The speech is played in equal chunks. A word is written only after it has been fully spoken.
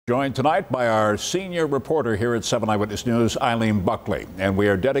Joined tonight by our senior reporter here at 7 Eyewitness News, Eileen Buckley. And we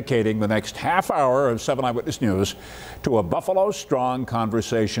are dedicating the next half hour of 7 Eyewitness News to a Buffalo Strong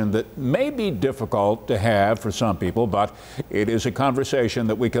conversation that may be difficult to have for some people, but it is a conversation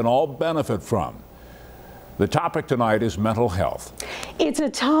that we can all benefit from. The topic tonight is mental health. It's a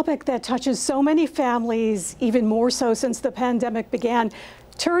topic that touches so many families, even more so since the pandemic began,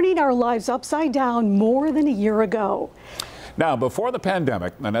 turning our lives upside down more than a year ago. Now, before the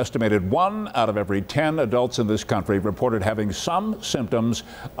pandemic, an estimated 1 out of every 10 adults in this country reported having some symptoms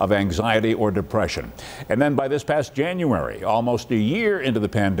of anxiety or depression. And then by this past January, almost a year into the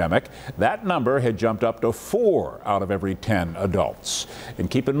pandemic, that number had jumped up to 4 out of every 10 adults. And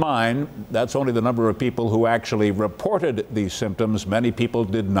keep in mind, that's only the number of people who actually reported these symptoms. Many people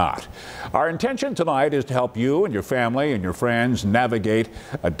did not. Our intention tonight is to help you and your family and your friends navigate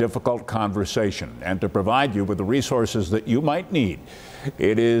a difficult conversation and to provide you with the resources that you might need.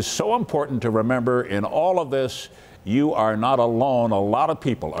 It is so important to remember in all of this, you are not alone. A lot of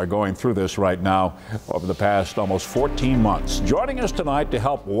people are going through this right now over the past almost 14 months. Joining us tonight to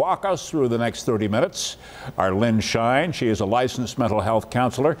help walk us through the next 30 minutes are Lynn Shine. She is a licensed mental health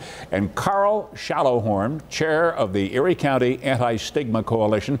counselor, and Carl Shallowhorn, chair of the Erie County Anti-Stigma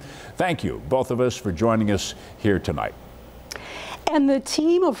Coalition. Thank you, both of us, for joining us here tonight. And the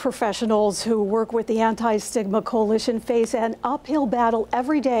team of professionals who work with the Anti-Stigma Coalition face an uphill battle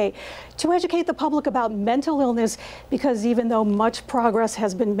every day to educate the public about mental illness, because even though much progress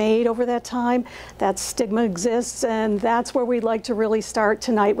has been made over that time, that stigma exists, and that's where we'd like to really start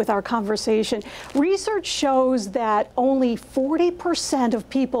tonight with our conversation. Research shows that only 40% of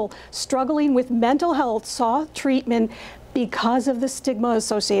people struggling with mental health sought treatment because of the stigma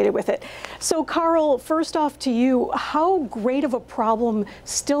associated with it. So, Carl, first off to you, how great of a problem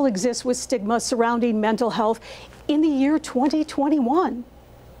still exists with stigma surrounding mental health in the year 2021?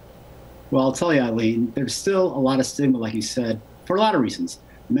 Well, I'll tell you, Eileen, there's still a lot of stigma, like you said, for a lot of reasons.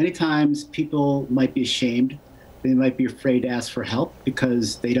 Many times people might be ashamed. They might be afraid to ask for help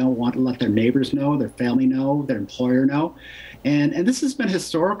because they don't want to let their neighbors know, their family know, their employer know. And this has been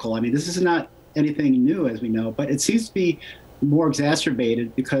historical. I mean, this is not anything new, as we know, but it seems to be more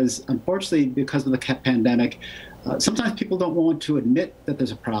exacerbated because, unfortunately, because of the pandemic, sometimes people don't want to admit that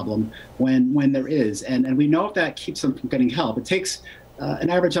there's a problem when there is. And we know if that keeps them from getting help. It takes an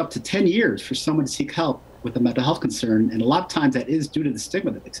average up to 10 years for someone to seek help with a mental health concern, and a lot of times that is due to the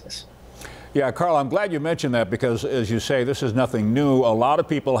stigma that exists. Yeah, Carl, I'm glad you mentioned that because, as you say, this is nothing new. A lot of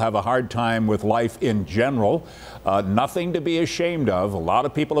people have a hard time with life in general. Nothing to be ashamed of. A lot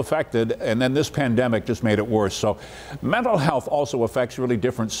of people affected, and then this pandemic just made it worse. So mental health also affects really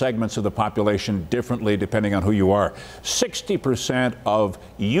different segments of the population differently depending on who you are. 60% of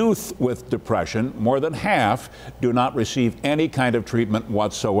youth with depression, more than half, do not receive any kind of treatment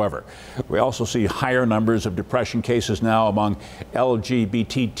whatsoever. We also see higher numbers of depression cases now among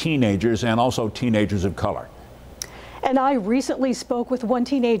LGBT teenagers and also teenagers of color. And I recently spoke with one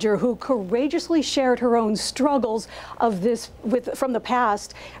teenager who courageously shared her own struggles of this from the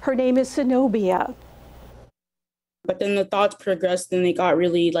past. Her name is Zenobia. But then the thoughts progressed and they got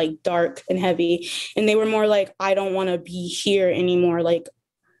really dark and heavy. And they were more like, I don't want to be here anymore. Like,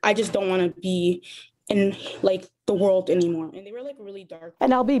 I just don't want to be in the world anymore. And they were really dark.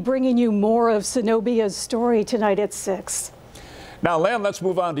 And I'll be bringing you more of Zenobia's story tonight at 6. Now, Len, let's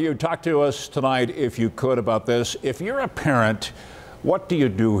move on to you. Talk to us tonight, if you could, about this. If you're a parent, what do you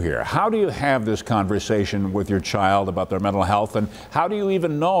do here? How do you have this conversation with your child about their mental health? And how do you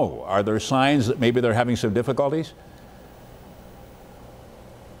even know? Are there signs that maybe they're having some difficulties?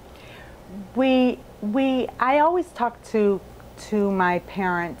 I always talk to my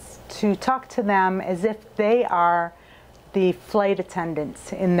parents, to talk to them as if they are the flight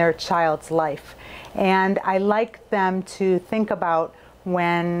attendants in their child's life. And I like them to think about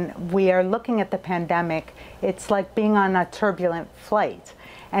when we are looking at the pandemic, it's like being on a turbulent flight.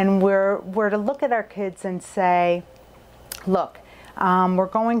 And we're to look at our kids and say, look, we're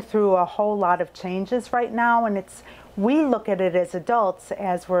going through a whole lot of changes right now, and we look at it as adults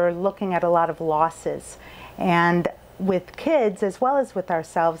as we're looking at a lot of losses. And with kids, as well as with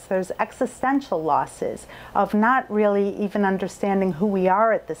ourselves, there's existential losses of not really even understanding who we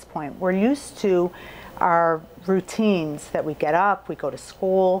are at this point. We're used to our routines that we get up, we go to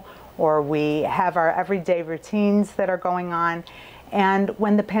school, or we have our everyday routines that are going on. And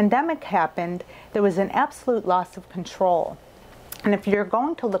when the pandemic happened, there was an absolute loss of control. And if you're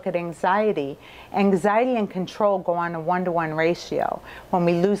going to look at anxiety and control go on a 1-to-1 ratio. When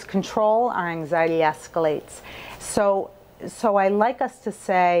we lose control, our anxiety escalates. So so I like us to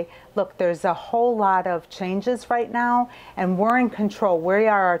say, look, there's a whole lot of changes right now, and we're in control. We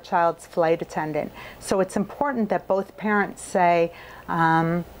are our child's flight attendant. So it's important that both parents say,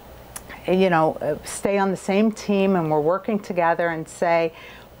 you know, stay on the same team, and we're working together, and say,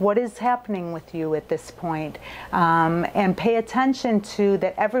 what is happening with you at this point? And pay attention to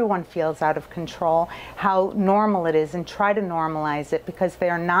that everyone feels out of control, how normal it is, and try to normalize it, because they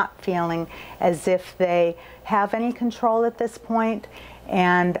are not feeling as if they have any control at this point.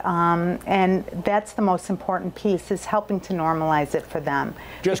 And that's the most important piece, is helping to normalize it for them.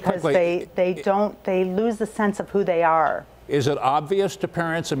 Just because quickly, they lose the sense of who they are. Is it obvious to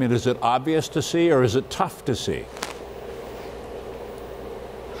parents? I mean, is it obvious to see, or is it tough to see?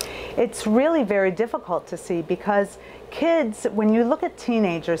 It's really very difficult to see, because kids, when you look at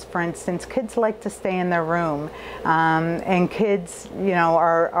teenagers, for instance, kids like to stay in their room, and kids, you know,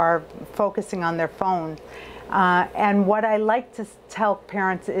 are focusing on their phone. And what I like to tell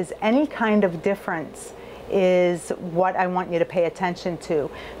parents is any kind of difference is what I want you to pay attention to.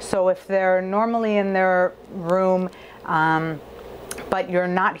 So if they're normally in their room, but you're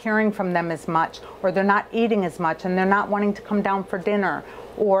not hearing from them as much, or they're not eating as much, and they're not wanting to come down for dinner,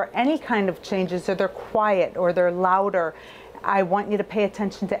 or any kind of changes, or they're quiet, or they're louder, I want you to pay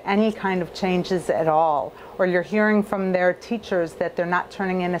attention to any kind of changes at all. Or you're hearing from their teachers that they're not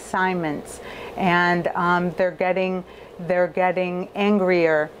turning in assignments, and they're getting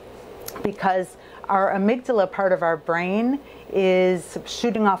angrier, because our amygdala part of our brain is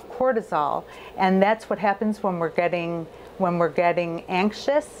shooting off cortisol, and that's what happens when we're getting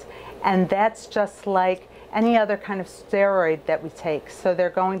anxious, and that's just like any other kind of steroid that we take. So they're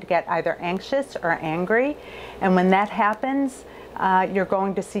going to get either anxious or angry, and when that happens, you're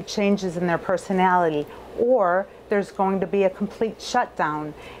going to see changes in their personality, or there's going to be a complete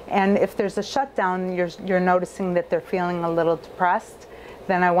shutdown. And if there's a shutdown, you're noticing that they're feeling a little depressed,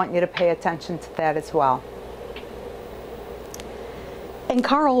 then I want you to pay attention to that as well. And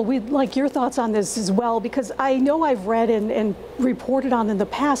Carl, we'd like your thoughts on this as well, because I know I've read and reported on in the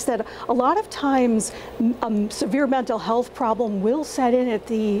past that a lot of times severe mental health problem will set in at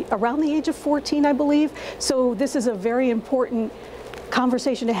around the age of 14, I believe. So this is a very important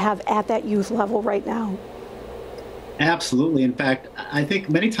conversation to have at that youth level right now. Absolutely. In fact, I think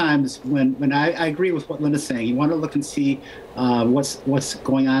many times when I agree with what Linda's saying, you want to look and see what's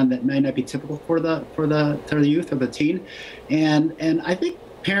going on that may not be typical for the youth or the teen, and I think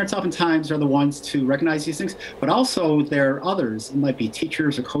parents oftentimes are the ones to recognize these things, but also there are others. It might be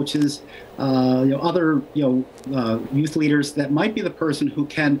teachers or coaches, other youth leaders that might be the person who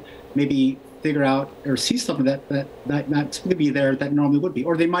can maybe figure out or see something that not to be there that normally would be.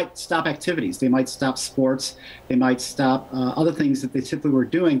 Or they might stop activities. They might stop sports. They might stop other things that they typically were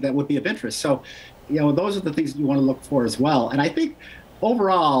doing that would be of interest. So, those are the things that you want to look for as well. And I think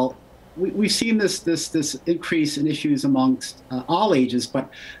overall, we've seen this increase in issues amongst all ages,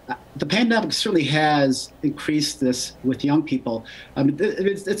 but the pandemic certainly has increased this with young people. I mean,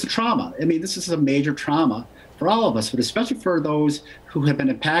 it's a trauma. I mean, this is a major trauma for all of us, but especially for those who have been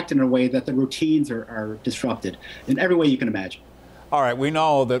impacted in a way that the routines are disrupted in every way you can imagine. All right, we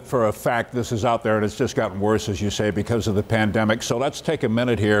know that for a fact this is out there, and it's just gotten worse, as you say, because of the pandemic. So let's take a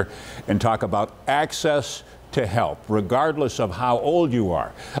minute here and talk about access to help, regardless of how old you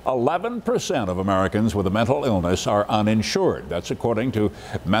are. 11% of Americans with a mental illness are uninsured. That's according to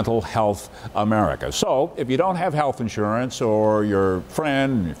Mental Health America. So if you don't have health insurance, or your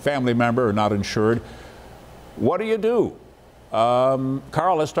friend, your family member are not insured, what do you do?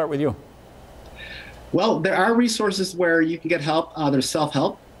 Carl, let's start with you. Well, there are resources where you can get help. There's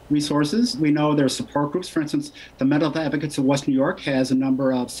self-help resources. We know there are support groups. For instance, the Mental Health Advocates of West New York has a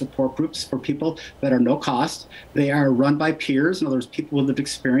number of support groups for people that are no cost. They are run by peers, in other words, people with lived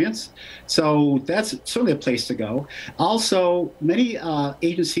experience. So that's certainly a place to go. Also, many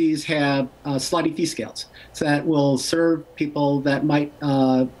agencies have sliding fee scales that will serve people that might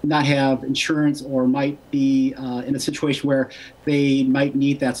not have insurance, or might be in a situation where they might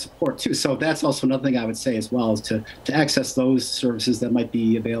need that support too. So that's also another thing I would say as well, is to access those services that might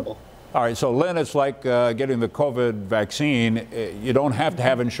be available. All right, so Lynn, it's like getting the COVID vaccine. You don't have to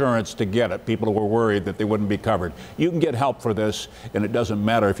have insurance to get it. People were worried that they wouldn't be covered. You can get help for this, and it doesn't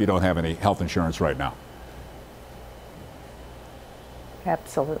matter if you don't have any health insurance right now.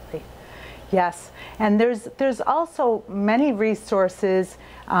 Absolutely. Yes, and there's also many resources,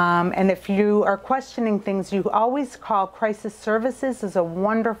 and if you are questioning things, you always call Crisis Services. Is a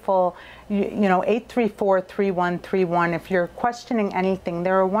wonderful, you know, 834-3131. If you're questioning anything,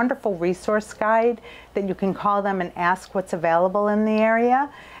 they're a wonderful resource guide that you can call them and ask what's available in the area,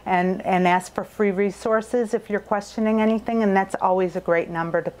 and ask for free resources if you're questioning anything. And that's always a great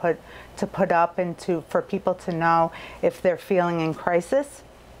number to put up and for people to know if they're feeling in crisis.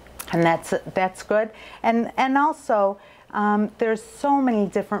 And that's good. And also, there's so many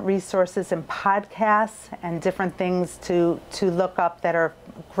different resources and podcasts and different things to look up that are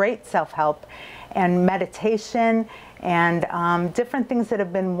great self-help and meditation and different things that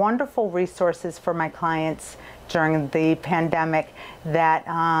have been wonderful resources for my clients during the pandemic that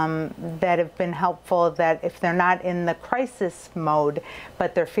have been helpful, that if they're not in the crisis mode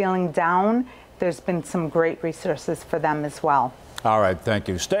but they're feeling down, there's been some great resources for them as well. All right, thank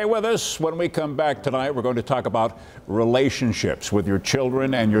you. Stay with us. When we come back tonight, we're going to talk about relationships with your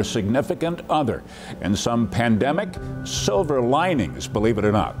children and your significant other, and some pandemic silver linings, believe it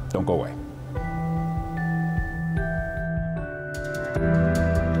or not. Don't go away.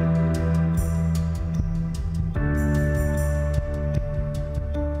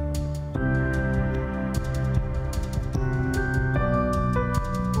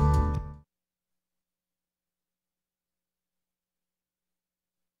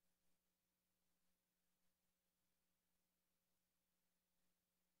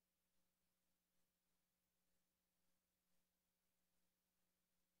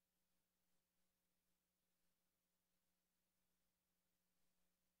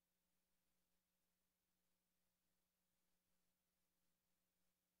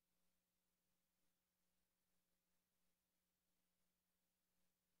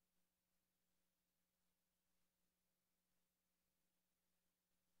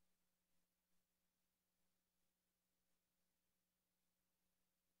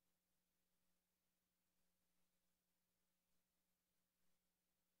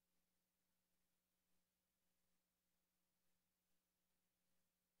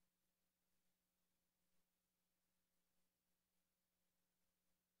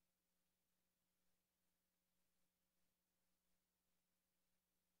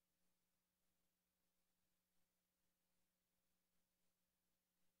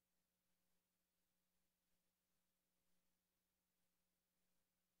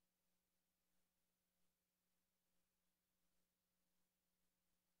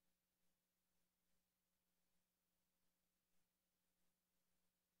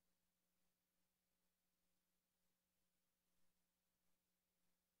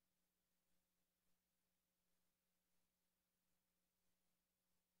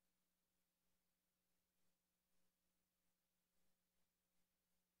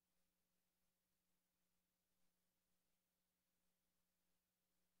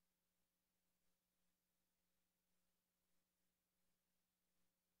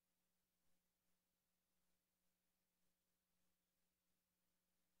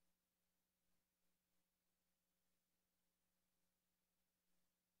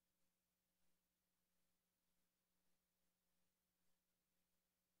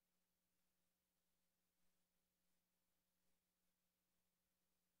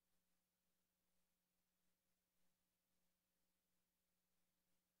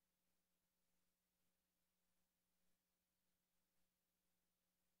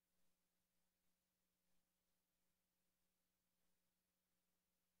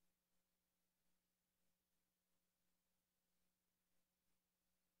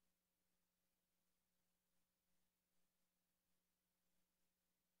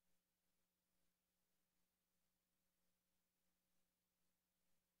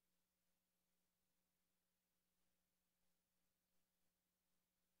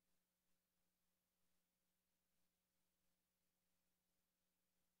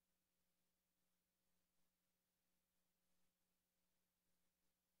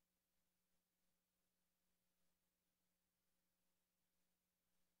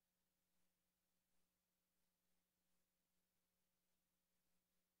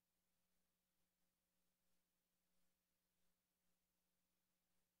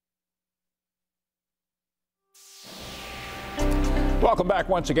 Welcome back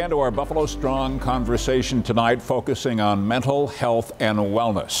once again to our Buffalo Strong conversation tonight, focusing on mental health and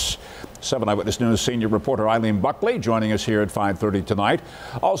wellness. 7 Eyewitness News senior reporter Eileen Buckley joining us here at 5:30 tonight.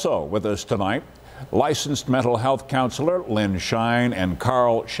 Also with us tonight, licensed mental health counselor Lynn Shine and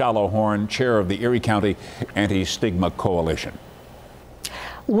Carl Shallowhorn, chair of the Erie County Anti-Stigma Coalition.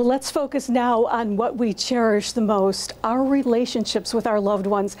 Well, let's focus now on what we cherish the most, our relationships with our loved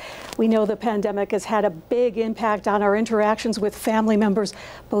ones. We know the pandemic has had a big impact on our interactions with family members,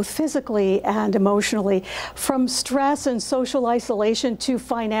 both physically and emotionally. From stress and social isolation to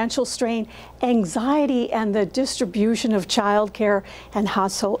financial strain, anxiety, and the distribution of childcare and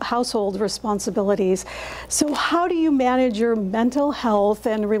household responsibilities. So how do you manage your mental health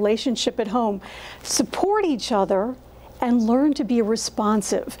and relationship at home? Support each other and learn to be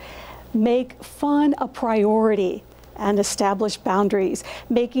responsive. Make fun a priority and establish boundaries,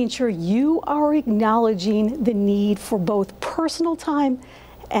 making sure you are acknowledging the need for both personal time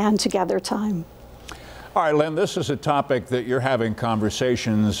and together time. All right, Lynn, this is a topic that you're having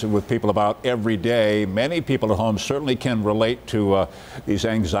conversations with people about every day. Many people at home certainly can relate to these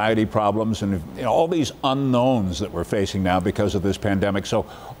anxiety problems and all these unknowns that we're facing now because of this pandemic. So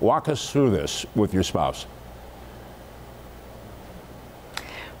walk us through this with your spouse.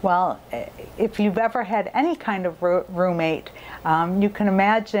 Well, if you've ever had any kind of roommate, you can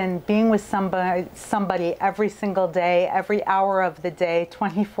imagine being with somebody every single day, every hour of the day,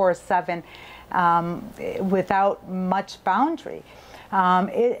 24/7, without much boundary.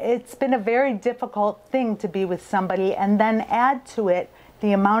 It's been a very difficult thing to be with somebody, and then add to it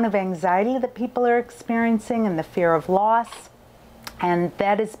the amount of anxiety that people are experiencing and the fear of loss. And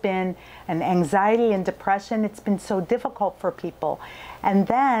that has been an anxiety and depression. It's been so difficult for people. And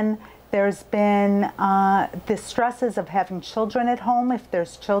then there's been the stresses of having children at home, if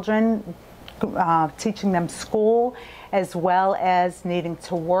there's children, teaching them school, as well as needing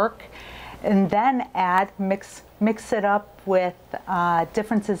to work. And then mix it up with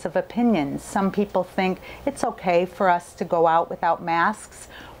differences of opinions. Some people think it's okay for us to go out without masks,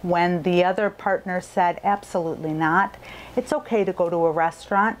 when the other partner said absolutely not. It's okay to go to a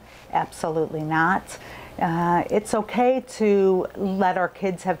restaurant, absolutely not. It's okay to let our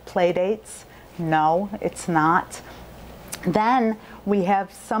kids have play dates, no, it's not. Then we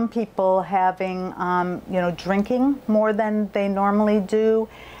have some people having, drinking more than they normally do.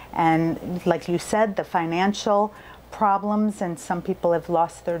 And like you said, the financial problems, and some people have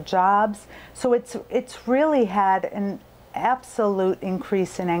lost their jobs. So it's really had an absolute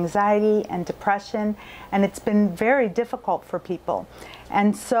increase in anxiety and depression, and it's been very difficult for people.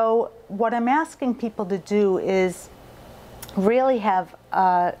 And so what I'm asking people to do is really have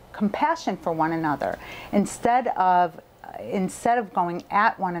compassion for one another. Instead of going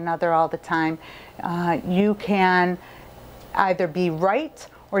at one another all the time, you can either be right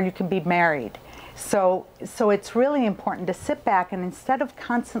or you can be married. So it's really important to sit back, and instead of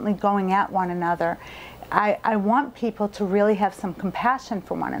constantly going at one another, I want people to really have some compassion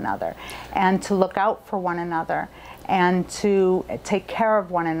for one another, and to look out for one another, and to take care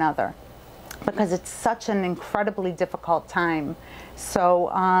of one another, because it's such an incredibly difficult time.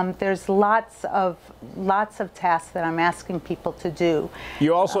 So there's lots of tasks that I'm asking people to do.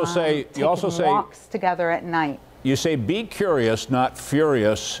 You also say walks together at night. You say be curious, not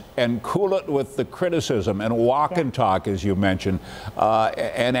furious, and cool it with the criticism, and walk and talk, as you mentioned,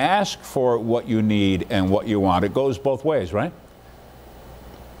 and ask for what you need and what you want. It goes both ways, right?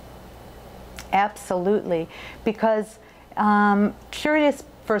 Absolutely, because curious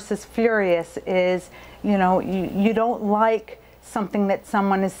versus furious is, you don't like something that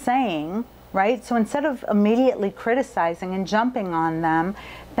someone is saying, right? So instead of immediately criticizing and jumping on them,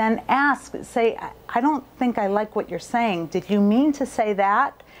 then say, I don't think I like what you're saying. Did you mean to say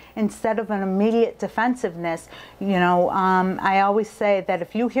that? Instead of an immediate defensiveness, I always say that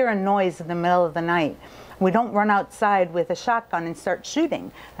if you hear a noise in the middle of the night, we don't run outside with a shotgun and start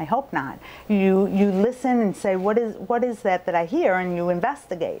shooting. I hope not. You listen and say, what is that I hear, and you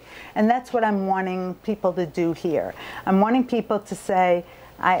investigate. And that's what I'm wanting people to do here. I'm wanting people to say,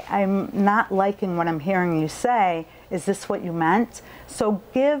 I'm not liking what I'm hearing you say. Is this what you meant? So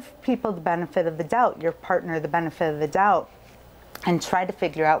give people the benefit of the doubt, your partner the benefit of the doubt, and try to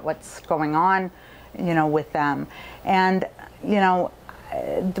figure out what's going on, with them. And,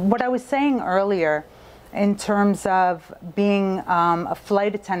 what I was saying earlier in terms of being a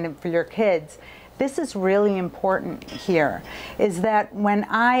flight attendant for your kids, this is really important here, is that when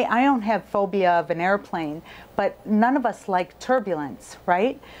I don't have phobia of an airplane, but none of us like turbulence,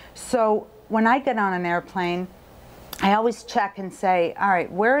 right? So when I get on an airplane, I always check and say, all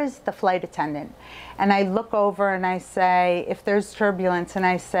right, where is the flight attendant? And I look over and I say, if there's turbulence, and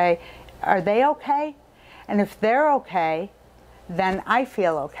I say, are they okay? And if they're okay, then I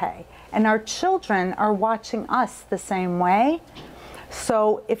feel okay. And our children are watching us the same way.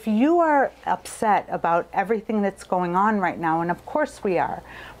 So if you are upset about everything that's going on right now, and of course we are,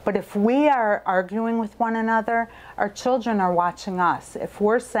 But if we are arguing with one another, our children are watching us. If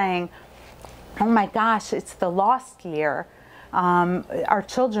we're saying, oh my gosh, it's the lost year, our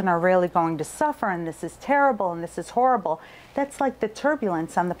children are really going to suffer, and this is terrible, and this is horrible. That's like the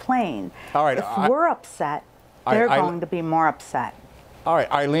turbulence on the plane. All right, if we're upset, they're going to be more upset. All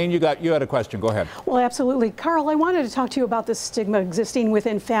right, Eileen, you had a question. Go ahead. Well, absolutely. Carl, I wanted to talk to you about the stigma existing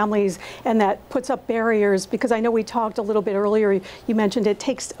within families, and that puts up barriers, because I know we talked a little bit earlier. You mentioned it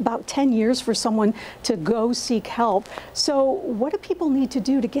takes about 10 years for someone to go seek help. So what do people need to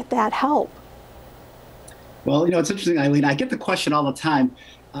do to get that help? Well, it's interesting, Eileen. I get the question all the time.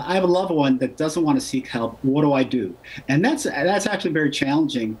 I have a loved one that doesn't want to seek help. What do I do? And that's actually very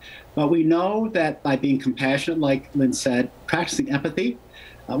challenging. But we know that by being compassionate, like Lynn said, practicing empathy.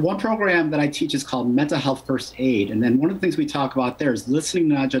 One program that I teach is called Mental Health First Aid. And then one of the things we talk about there is listening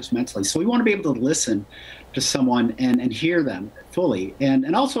non-judgmentally. So we want to be able to listen to someone and hear them fully,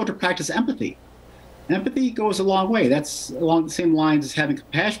 and also to practice empathy. Empathy goes a long way. That's along the same lines as having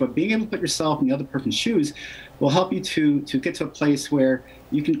compassion, but being able to put yourself in the other person's shoes will help you to get to a place where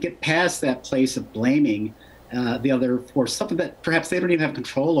you can get past that place of blaming the other for something that perhaps they don't even have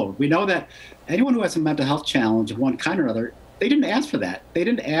control over. We know that anyone who has a mental health challenge of one kind or other, they didn't ask for that. They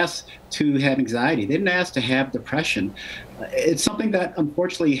didn't ask to have anxiety. They didn't ask to have depression. It's something that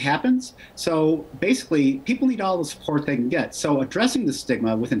unfortunately happens. So basically, people need all the support they can get. So addressing the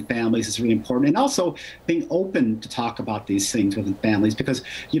stigma within families is really important, and also being open to talk about these things within families, because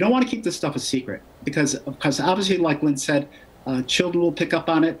you don't want to keep this stuff a secret. Because obviously, like Lynn said, children will pick up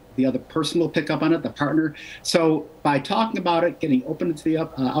on it, the other person will pick up on it, the partner. So by talking about it, getting open to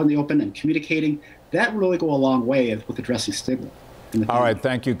out in the open and communicating, that really go a long way with addressing stigma. All right,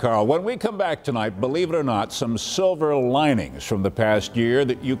 thank you, Carl. When we come back tonight, believe it or not, some silver linings from the past year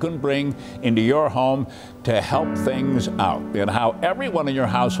that you can bring into your home to help things out, and how everyone in your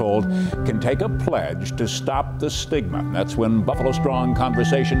household can take a pledge to stop the stigma. That's when Buffalo Strong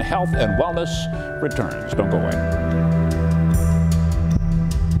Conversation Health and Wellness returns. Don't go away.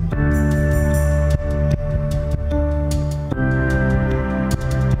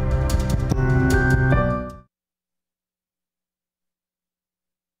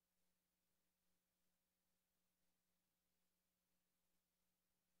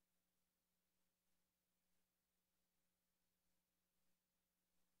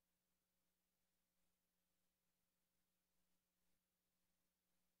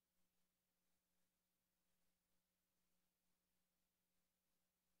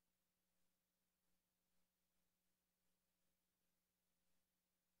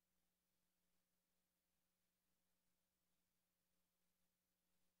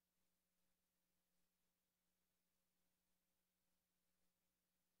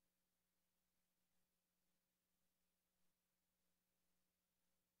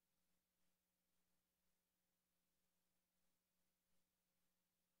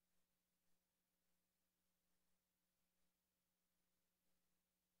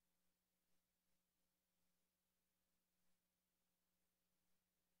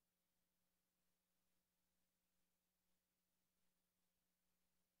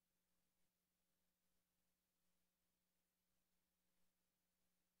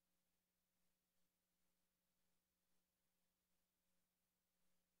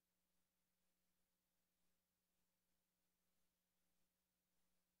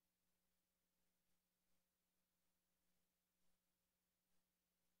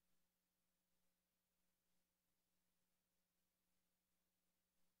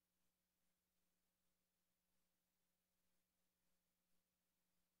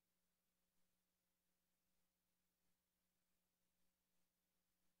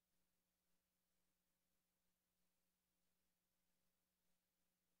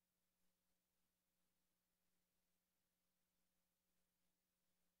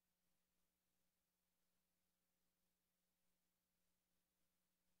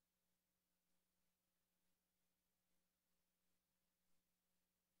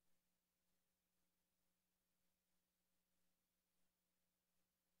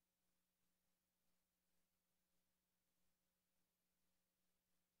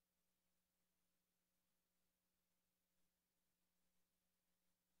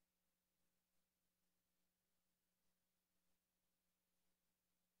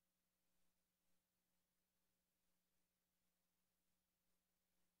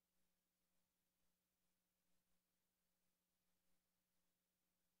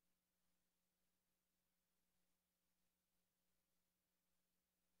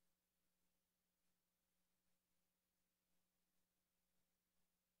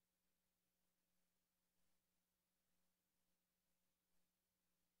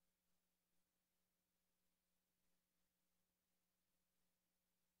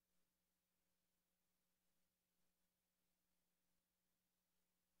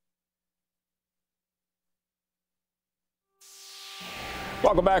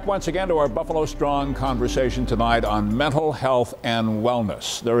 Welcome back once again to our Buffalo Strong conversation tonight on mental health and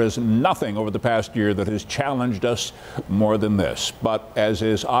wellness. There is nothing over the past year that has challenged us more than this. But as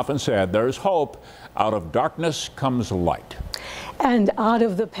is often said, there's hope. Out of darkness comes light. And out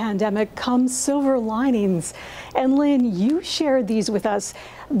of the pandemic comes silver linings. And Lynn, you shared these with us.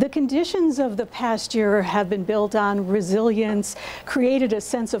 The conditions of the past year have been built on resilience, created a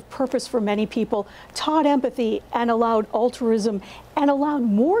sense of purpose for many people, taught empathy, and allowed altruism, and allowed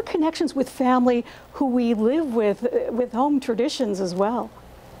more connections with family who we live with home traditions as well.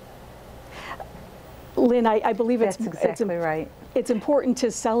 Lynn, I believe that's exactly right. It's important to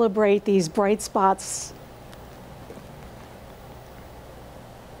celebrate these bright spots.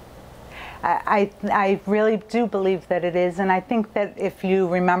 I really do believe that it is, and I think that if you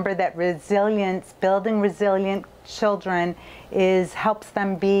remember that resilience, building resilient children helps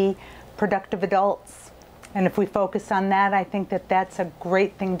them be productive adults. And if we focus on that, I think that that's a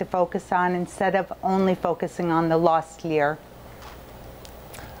great thing to focus on instead of only focusing on the lost year.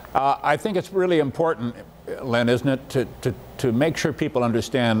 I think it's really important, Lynn, isn't it, to make sure people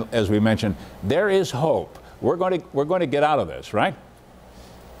understand, as we mentioned, there is hope. We're going to get out of this, right?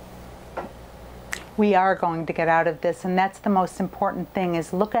 We are going to get out of this, and that's the most important thing,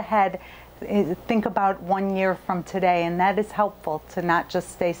 is look ahead, think about 1 year from today, and that is helpful to not just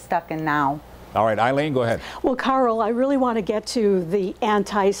stay stuck in now. All right, Eileen, go ahead. Well, Carl, I really want to get to the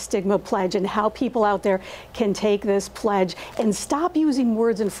anti-stigma pledge and how people out there can take this pledge and stop using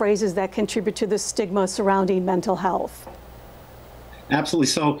words and phrases that contribute to the stigma surrounding mental health. Absolutely.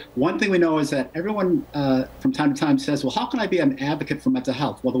 So one thing we know is that everyone from time to time says, well, how can I be an advocate for mental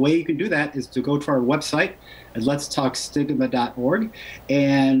health? Well, the way you can do that is to go to our website at letstalkstigma.org,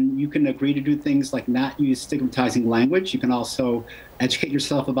 and you can agree to do things like not use stigmatizing language. You can also educate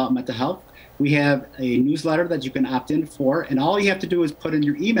yourself about mental health. We have a newsletter that you can opt in for, and all you have to do is put in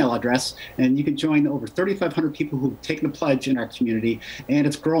your email address, and you can join over 3,500 people who've taken the pledge in our community, and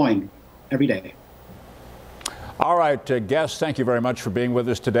it's growing every day. All right, guests, thank you very much for being with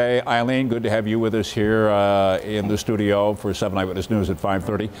us today. Eileen, good to have you with us here in the studio for 7 Eyewitness News at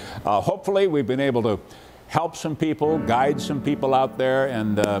 5:30. Hopefully, we've been able to help some people, guide some people out there,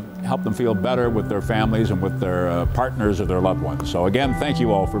 and help them feel better with their families and with their partners or their loved ones. So again, thank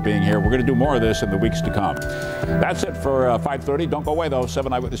you all for being here. We're going to do more of this in the weeks to come. That's it for 5:30. Don't go away, though.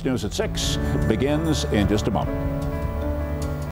 7 Eyewitness News at 6 begins in just a moment.